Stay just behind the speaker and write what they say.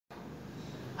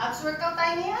Abs workout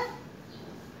tayo ngayon.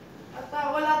 At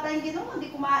wala tayong ginawa, hindi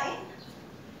kumain.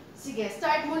 Sige,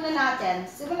 start muna natin.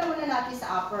 Simulan muna natin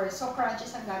sa upper. So,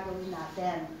 crunches ang gagawin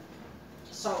natin.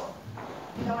 So,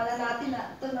 ginawa na natin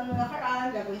na ito na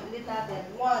nakaraan. Gagawin ulit natin.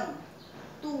 1,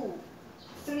 2,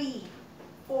 3,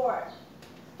 4,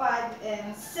 5, and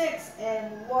 6.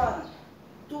 And 1,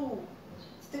 2,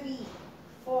 3,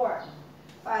 4,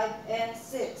 5, and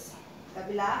 6.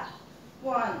 Kabila.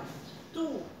 1,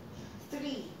 2,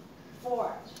 3,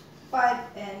 4,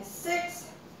 5, and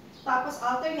 6. Tapos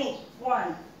alternate.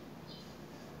 1,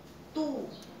 2,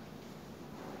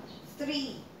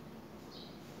 3,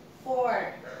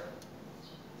 4,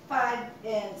 5,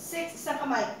 and 6. Isang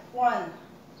kamay. 1,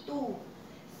 2,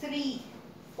 3,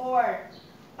 4,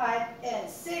 5, and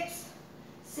 6.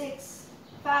 6,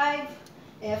 5,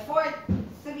 and 4,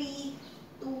 3,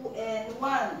 2, and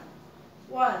 1.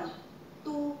 1,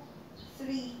 2,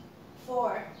 3,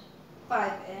 4,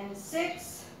 5, and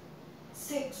 6.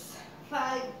 6,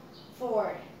 5,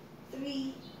 4,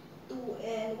 3, 2,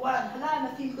 and 1. Hala,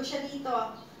 na-feel ko siya dito.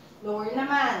 Lower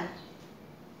naman.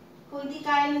 Kung hindi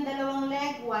kaya ng dalawang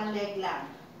leg, one leg lang.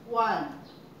 1,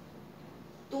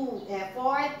 2,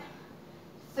 effort.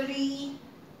 3,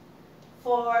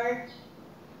 4,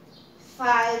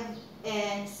 5,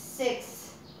 and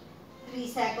 6.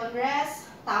 3-second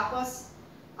rest. Tapos,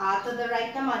 to the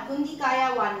right naman. Kung hindi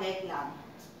kaya, one leg lang.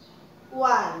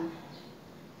 1,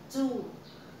 2,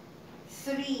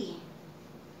 3,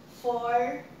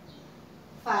 4,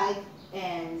 5,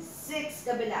 and 6.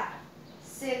 Kabila.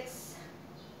 6,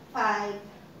 5,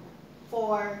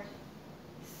 4,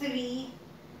 3.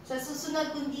 Sa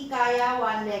susunod, kung di kaya,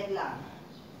 one leg lang.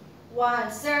 1,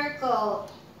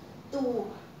 circle. 2,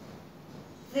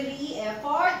 3,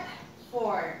 effort.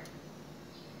 4,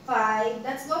 5.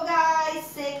 Let's go, guys.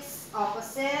 6,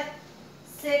 opposite.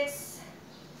 6,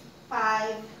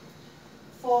 5,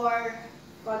 4,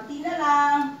 konti na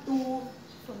lang. 2,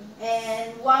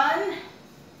 and 1.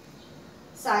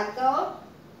 Cycle.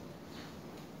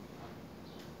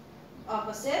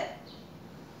 Opposite.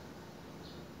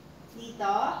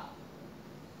 Dito.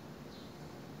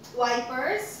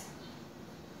 Wipers.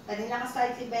 Pwede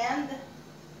naka-slightly bend.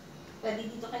 Pwede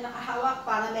dito kayo nakahawak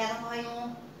para meron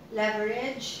kayong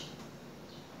leverage.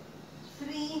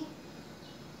 3,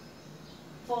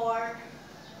 4,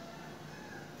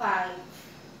 5,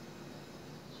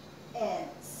 and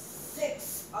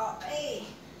 6. Okay.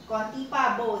 Konti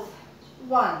pa, both.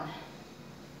 1,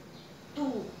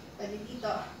 2, pwede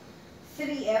dito.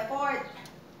 3, effort.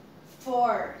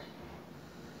 4,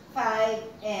 5,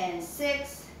 and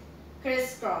 6.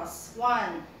 Crisscross.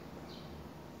 1,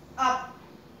 up.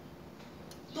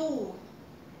 2,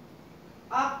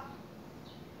 up.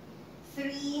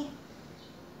 3,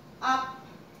 up.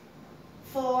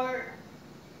 4,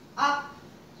 up.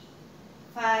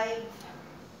 5,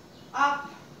 up.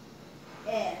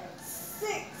 And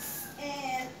 6,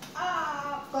 and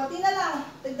up. Konti na lang.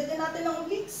 Dagdagan natin ng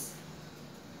obliques.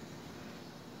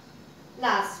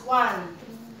 Last. 1,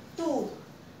 2,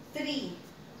 3,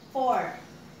 4,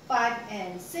 5,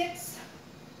 and 6.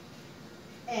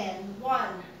 And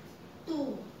 1,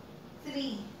 2,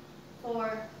 3,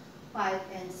 4, 5,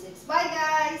 and 6. Bye,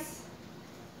 guys!